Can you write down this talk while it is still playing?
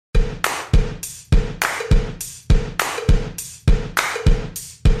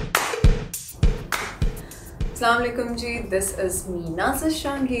Assalamualaikum ji, this is me Nazish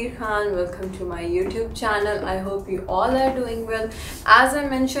Jahangir Khan. Welcome to my YouTube channel. I hope you all are doing well. As I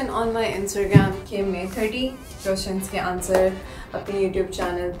mentioned on my Instagram कि मैं 30 questions के answer अपने YouTube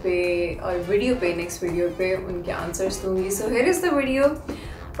channel पे और video पे next video पे उनके answers दूँगी. So here is the video.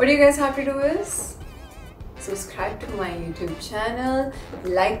 What you guys have to do is subscribe to my YouTube channel,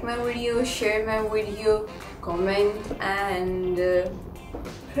 like my video, share my video, comment and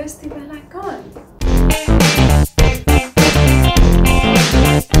press the bell icon.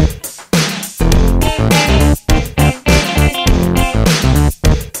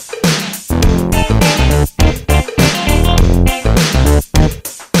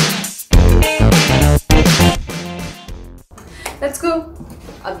 Let's go.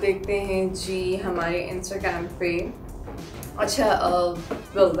 अब देखते हैं जी हमारे Instagram पे. अच्छा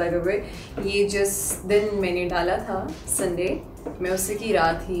well by the way ये जिस दिन मैंने डाला था Sunday मैं उसी की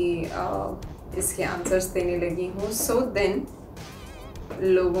रात ही इसके आंसर्स देने लगी हूँ. So then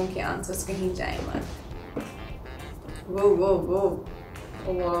लोगों के आंसर्स कहीं जाए मत.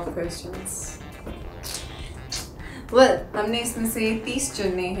 वो questions. Well, हमने इसमें से 30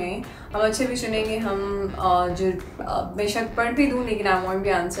 चुनने हैं. हम अच्छे भी चुनेंगे. हम जो बेशक पढ़ भी दूँ लेकिन I want the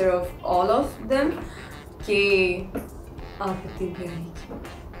answer of all of them. कि आप इतनी प्यारी क्यों,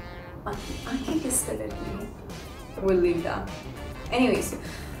 आपकी आँखें किस कलर की हैं. We'll leave that. Anyways,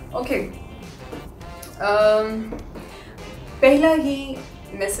 okay. पहला ही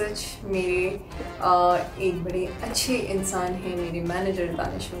मैसेज मेरे एक बड़े अच्छे इंसान हैं, मेरे मैनेजर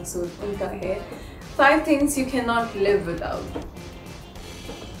दानिश मकसूद, उनका है. 5 things you cannot live without.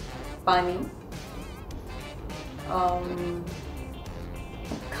 पानी,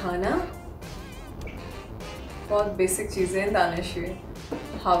 खाना, बहुत बेसिक चीज़ें दानिश है,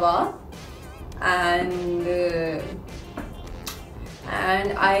 हवा and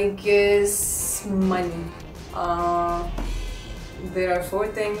I guess money. There are 4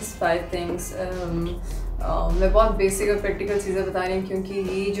 things, 5 things. मैं बहुत बेसिक और प्रैक्टिकल चीज़ें बता रही हूँ क्योंकि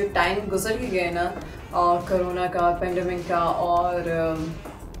ये जो टाइम गुजर के गया ना कोरोना का, पेंडेमिक का और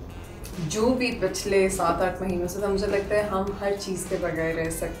जो भी पिछले 7-8 महीनों से, तो मुझे लगता है हम हर चीज़ के बगैर रह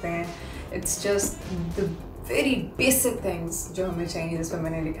सकते हैं. It's just the very basic things जो हमें चाहिए, जिसमें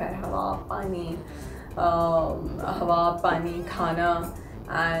मैंने लिखा है हवा, पानी, खाना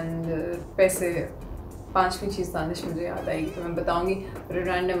एंड पैसे. 5वीं चीज़ दानिश मुझे याद आएगी तो मैं बताऊँगी.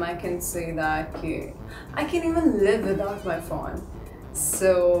 Random I can say that कि I can even live without my phone.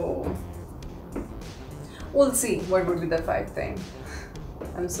 So we'll see what would be the 5th thing.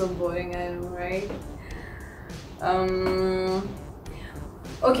 I'm so boring, I know, right?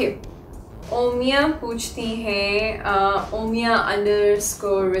 Okay. ओमिया पूछती हैं ओमिया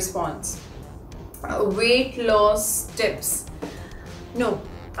 _response weight loss tips. No,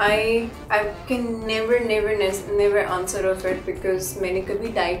 I can never answer of it because मैंने कभी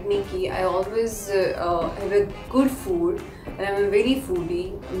diet नहीं की. I always have a good food and I'm a very foodie.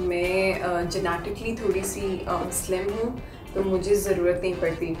 मैं genetically थोड़ी सी slim हूँ तो मुझे ज़रूरत नहीं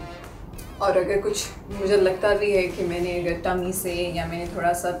पड़ती. और अगर कुछ मुझे लगता भी है कि मैंने अगर टमी से या मैंने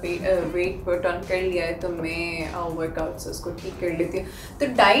थोड़ा सा वेट पुट ऑन कर लिया है तो मैं वर्कआउट से उसको ठीक कर लेती हूँ. तो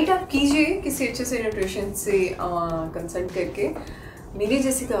डाइट आप कीजिए किसी अच्छे से न्यूट्रिशन से कंसल्ट करके. मेरी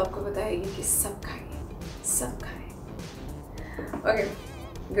जैसी तो आपको बताएगी कि सब खाएं. Okay,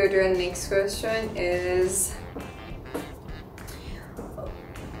 go to our next question is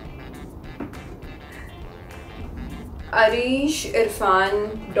Arish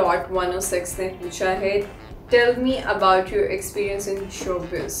Irfan.106 ने पूछा है Tell me about your experience in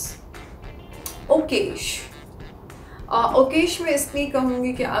showbiz. Okesh में इसलिए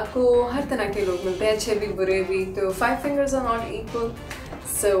कहूँगी कि आपको हर तरह के लोग मिलते हैं, अच्छे भी बुरे भी. तो 5 fingers are not equal.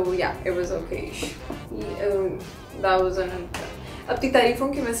 So yeah, it was okesh. That was another. अपनी तारीफ़ों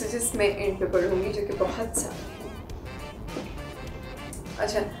की मैसेजेस मैं एंड पे पढ़ूँगी जो कि बहुत सारे हैं.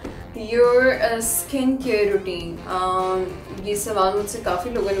 अच्छा, योर स्किन केयर रूटीन. ये सवाल मुझसे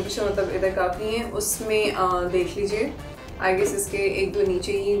काफ़ी लोगों ने पूछा, मतलब इधर काफ़ी हैं. उसमें देख लीजिए, आई गेस इसके 1-2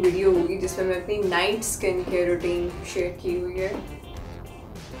 नीचे ही वीडियो होगी जिसमें मैं अपनी night skin care routine share की हुई है.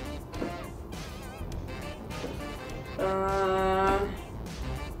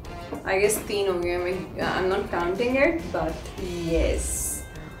 आई गेस 3 हो गए. I am not counting it but yes.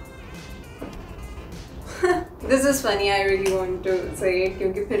 This is funny, I really want to से इट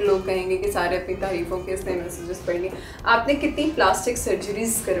क्योंकि फिर लोग कहेंगे कि सारे अपनी तारीफ़ों के इसने मैसेजेस पढ़ लिए. आपने कितनी प्लास्टिक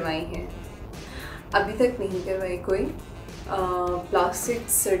सर्जरीज करवाई हैं? अभी तक नहीं करवाई कोई. प्लास्टिक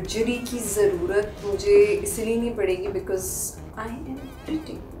सर्जरी की ज़रूरत मुझे इसलिए नहीं पड़ेगी because I am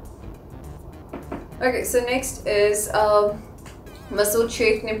pretty. Okay, so next is Masood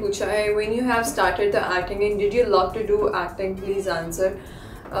Sheikh ने पूछा है, when you have started the acting and did you love to do acting, please answer.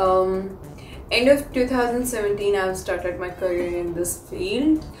 End of 2017 I have started my career in this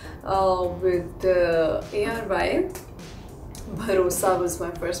field with ARY. Bharosa was my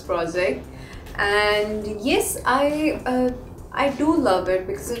first project, and yes, I do love it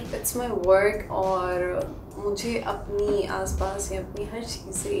because it's my work. और मुझे अपनी आसपास या अपनी हर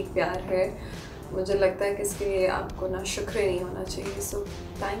चीज़ से एक प्यार है. मुझे लगता है कि इसके लिए आपको ना शुक्र नहीं होना चाहिए. So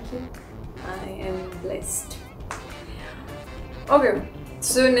thank you, I am blessed. Okay,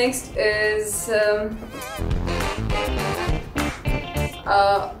 so next is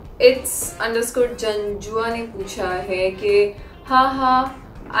it's _Janjua ने पूछा है कि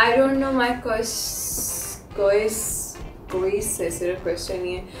I don't know my कोई से सिर्फ क्वेश्चन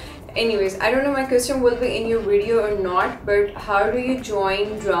नहीं है. Anyways, I don't know my question will be in your video or not, but how do you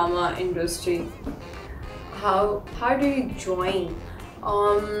join drama industry? How do you join?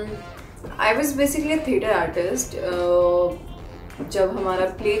 I was basically a theatre artist. जब हमारा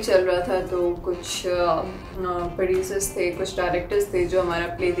play चल रहा था तो कुछ producers थे, कुछ directors थे जो हमारा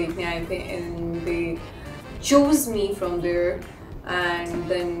प्ले देखने आए थे, and they chose me from there. And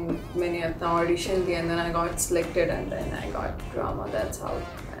then मैंने अपना audition दिया, and then I got selected, and then I got drama. That's how.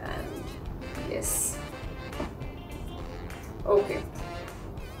 And yes, okay.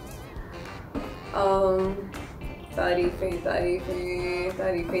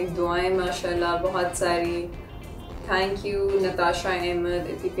 तारीफ़ें दुआएं माशाल्लाह बहुत सारी. थैंक यू नताशा अहमद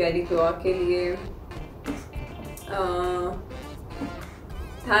इतनी प्यारी दुआ के लिए.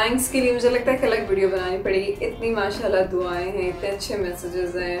 थैंक्स के लिए मुझे लगता है कि अलग वीडियो बनानी पड़ेगी. इतनी माशाल्लाह दुआएं हैं, इतने अच्छे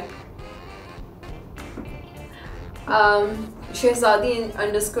मैसेजेस हैं. शहजादी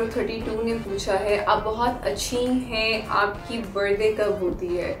 _32 ने पूछा है, आप बहुत अच्छी हैं, आपकी बर्थडे कब होती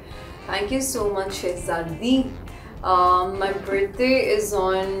है? Thank you so much Shahzadi. My birthday is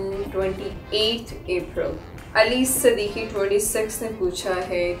on 28 अप्रैल. अली सदीकी 26 ने पूछा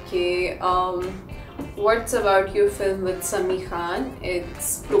है कि what's about your film with Sami Khan? It's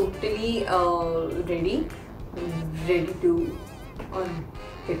totally ready to on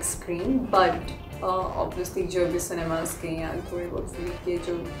big screen, but obviously जो भी सिनेमास के या थोड़े बहुत फिल्म के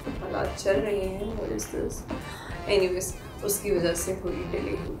जो हालात चल रहे हैं, what is this? Anyways, उसकी वजह से थोड़ी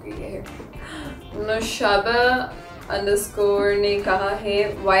डिले हो गई है. नौशाबा _ ने कहा है,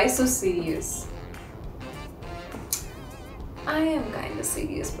 why so serious? I am kind of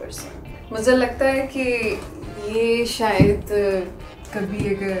serious person. मुझे लगता है कि ये शायद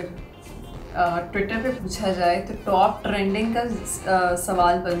कभी अगर ट्विटर पे पूछा जाए तो टॉप ट्रेंडिंग का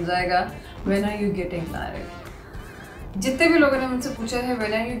सवाल बन जाएगा, when are you getting married? जितने भी लोगों ने मुझसे पूछा है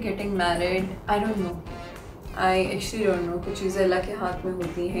when are you getting married, I don't know. I actually don't know. कुछ चीज़ें अल्लाह के हाथ में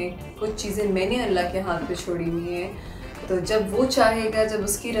होती हैं, कुछ चीज़ें मैंने अल्लाह के हाथ पे छोड़ी हुई हैं. तो जब वो चाहेगा, जब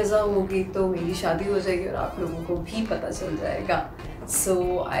उसकी रज़ा होगी तो मेरी शादी हो जाएगी और आप लोगों को भी पता चल जाएगा. सो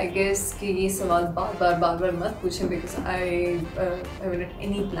आई गेस कि ये सवाल बार बार मत पूछें, because I haven't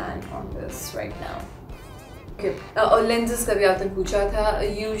any plan on this right now. Okay, और लेंसेज का भी आपने पूछा था.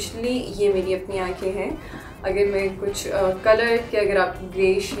 यूजुअली ये मेरी अपनी आंखें हैं. अगर मैं कुछ कलर के, अगर आप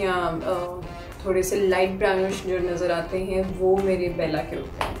ग्रेश या थोड़े से लाइट ब्राउनिश जो नज़र आते हैं, वो मेरे बेला के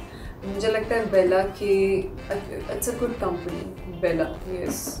होते हैं. मुझे लगता है बेला की it's a good company, Bela.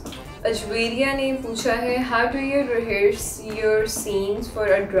 Yes. अजवेरिया ने पूछा है, how do you rehearse your scenes for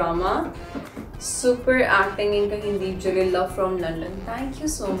a drama? Super acting in कहीं दीप जले, love from London. Thank you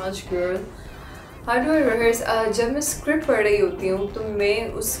so much girl. How do I rehearse? जब मैं स्क्रिप्ट पढ़ रही होती हूँ तो मैं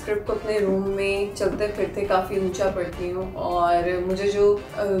उस स्क्रिप्ट को अपने रूम में चलते फिरते काफ़ी ऊंचा पढ़ती हूँ, और मुझे जो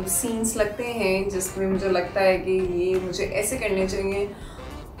सीन्स लगते हैं जिसमें मुझे लगता है कि ये मुझे ऐसे करने चाहिए,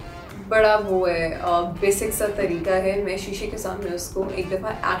 बड़ा वो है बेसिक सा तरीका है, मैं शीशे के सामने उसको एक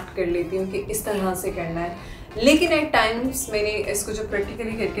दफ़ा एक्ट कर लेती हूँ कि इस तरह से करना है. लेकिन एट टाइम्स मैंने इसको जो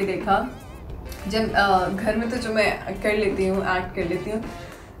प्रैक्टिकली करके देखा, जब घर में तो जो मैं कर लेती हूँ, एक्ट कर लेती हूँ,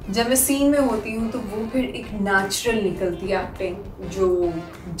 जब मैं सीन में होती हूँ तो वो फिर एक नेचुरल निकलती है एक्टिंग, जो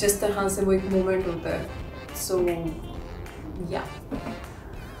जिस तरह से वो एक मोमेंट होता है. सो या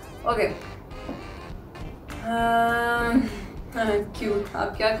ओके. क्यूट.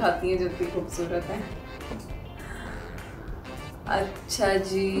 आप क्या खाती हैं जो इतनी खूबसूरत है? अच्छा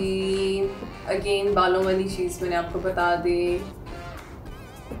जी, अगेन बालों वाली चीज़ मैंने आपको बता दी.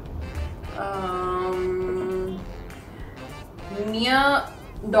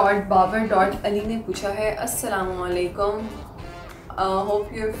 मियाँ.बाबर.अली ने पूछा है, अस्सलामुअलैकुम, hope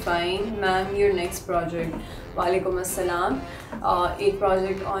you are fine ma'am, your next project? वालेकुम अस्सलाम. एक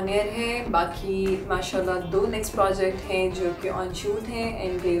प्रोजेक्ट ऑन एयर है, बाकी माशाल्लाह 2 नेक्स्ट प्रोजेक्ट हैं जो कि ऑन शूट हैं,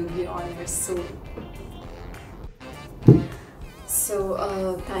 and they will be on air soon.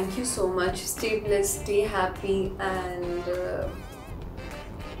 So thank you so much. Stay blessed, stay happy, and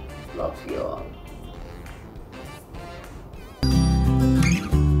love you all.